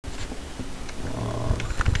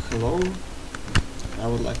Hello, I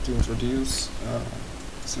would like to introduce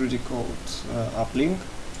 3DCoat Applink.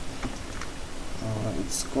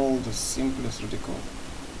 It's called Simple3DCoat.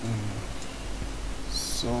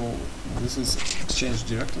 So this is Exchange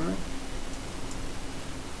directory.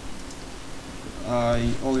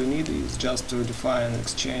 All you need is just to define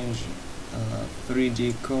Exchange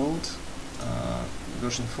 3DCoat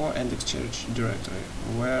version 4 and Exchange directory,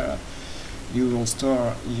 where you will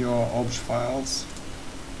store your obj files.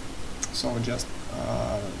 So just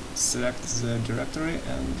select the directory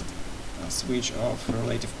and switch off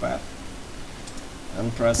relative path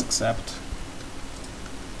and press accept.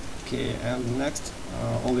 Okay, and next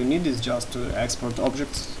all you need is just to export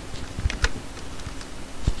objects,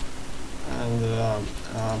 and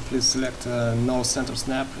please select no center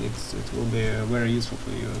snap. It will be very useful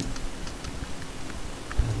for you,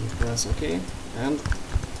 and press OK, and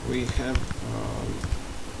we have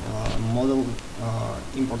model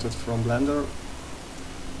imported from Blender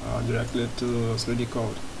directly to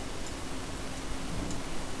 3DCoat.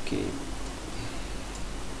 Okay,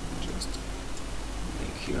 just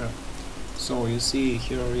make here. So you see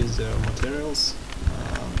here is materials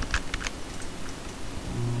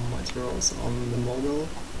on the model,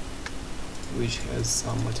 which has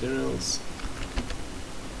some materials.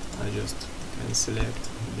 I just can select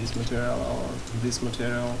this material or this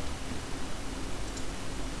material.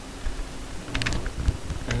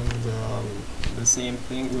 The same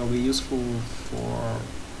thing will be useful for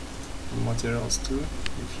materials too.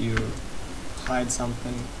 If you hide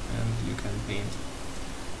something, and you can paint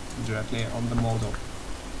directly on the model.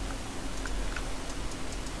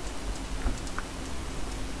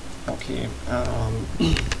 Okay.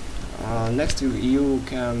 Next you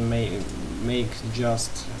can make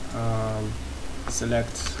just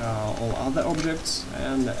select all other objects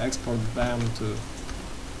and export them to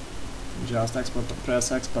just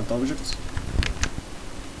press export objects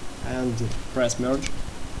and press merge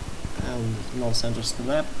and no center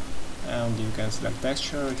snap, and you can select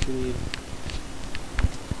texture if you need,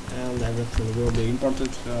 and everything will be imported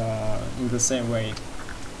in the same way.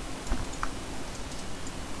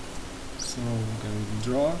 So we can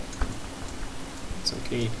draw, it's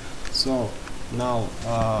okay. So now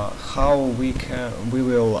how we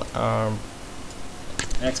will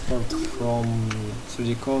export from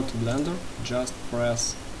 3DCoat to Blender. Just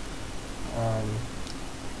press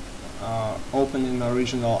open in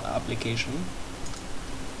original application.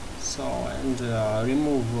 So, and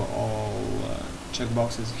remove all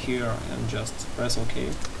checkboxes here and just press OK.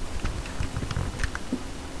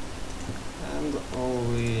 And all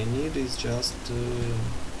we need is just to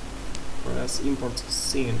press import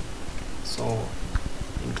scene. So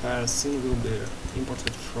entire scene will be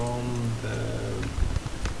imported from the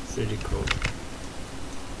 3DCoat.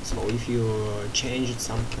 So if you change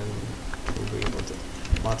something, it will be imported.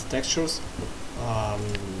 But textures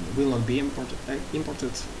will not be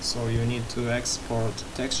imported, so you need to export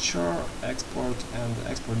texture, export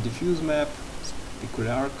diffuse map,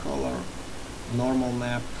 specular color, normal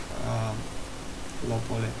map, low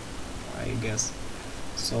poly, I guess.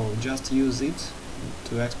 So just use it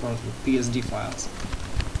to export PSD files.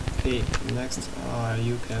 Okay, next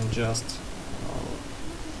you can just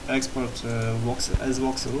export as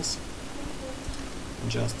voxels.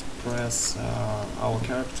 Just press our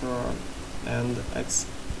character and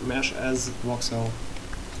mesh as voxel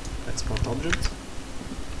export object,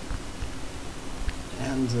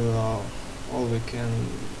 and all we can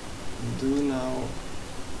do now,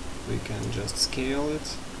 we can just scale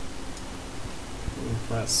it and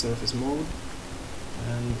press surface mode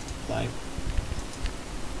and apply.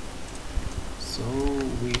 So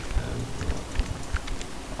we have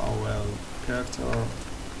our character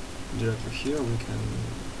directly here. We can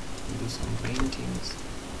do some paintings,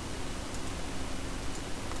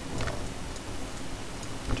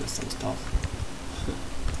 just some stuff.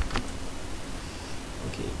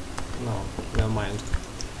 Okay, no, never mind.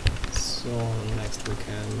 So next we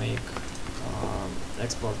can make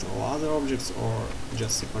export all other objects, or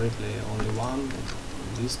just separately only one,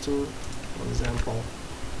 these two, for example.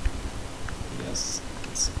 Yes,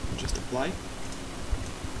 let's just apply,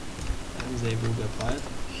 and they will be applied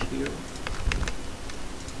here.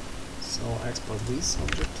 So export this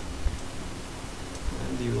object,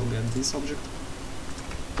 and you will get this object.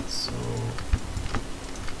 So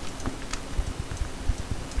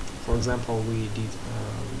for example, we did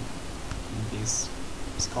this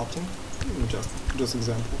sculpting, just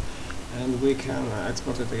example, and we can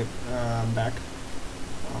export it back,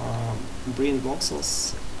 bring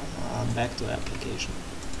voxels back to the application.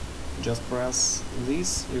 Just press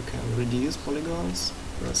this, you can reduce polygons,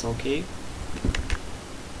 press OK,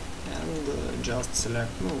 and just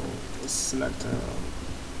select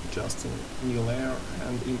just a new layer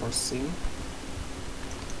and import scene,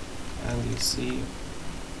 and you see,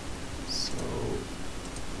 so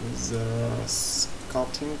the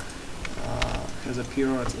sculpting has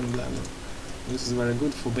appeared in Blender. This is very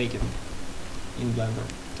good for baking in Blender,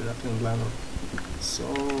 directly in Blender.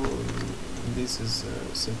 So this is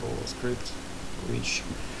a simple script which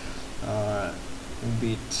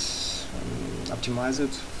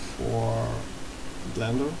optimized for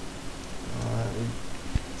Blender.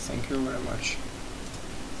 Thank you very much.